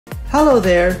Hello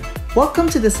there! Welcome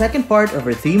to the second part of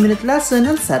our 3-minute lesson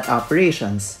on set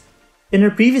operations. In our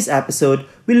previous episode,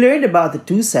 we learned about the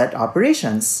two set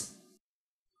operations.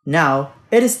 Now,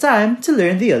 it is time to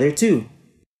learn the other two.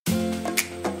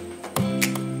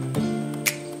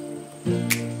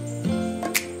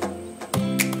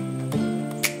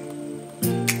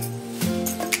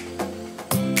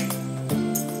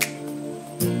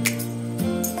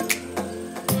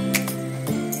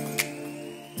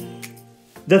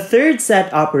 The third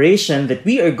set operation that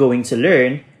we are going to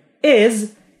learn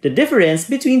is the difference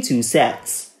between two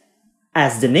sets.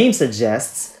 As the name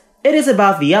suggests, it is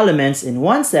about the elements in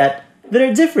one set that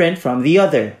are different from the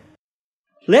other.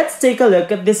 Let's take a look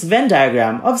at this Venn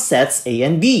diagram of sets A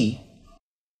and B.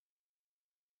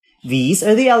 These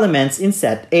are the elements in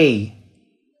set A.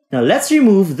 Now let's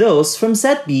remove those from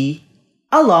set B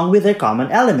along with their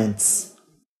common elements.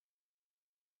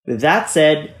 With that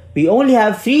said, we only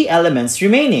have 3 elements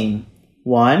remaining: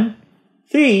 1,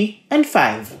 3, and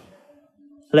 5.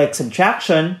 Like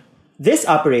subtraction, this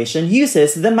operation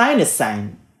uses the minus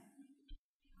sign.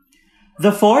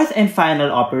 The fourth and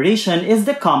final operation is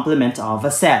the complement of a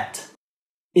set.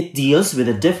 It deals with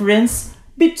the difference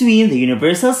between the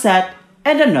universal set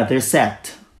and another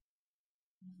set.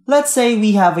 Let's say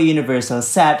we have a universal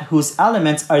set whose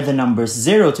elements are the numbers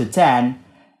 0 to 10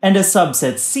 and a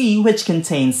subset C which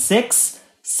contains 6,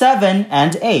 7,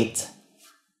 and 8.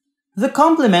 The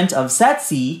complement of set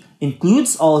C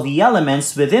includes all the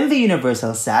elements within the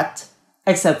universal set,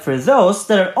 except for those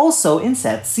that are also in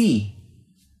set C.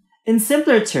 In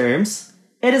simpler terms,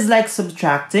 it is like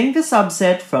subtracting the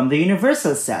subset from the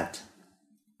universal set.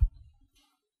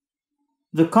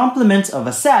 The complement of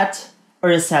a set, or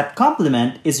a set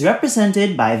complement, is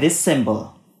represented by this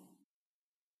symbol.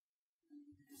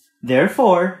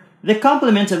 Therefore, the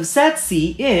complement of set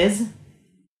C is...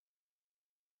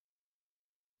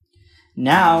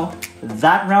 Now,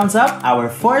 that rounds up our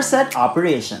 4 set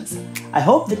operations. I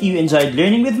hope that you enjoyed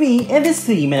learning with me in this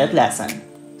 3-minute lesson.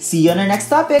 See you on our next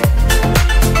topic!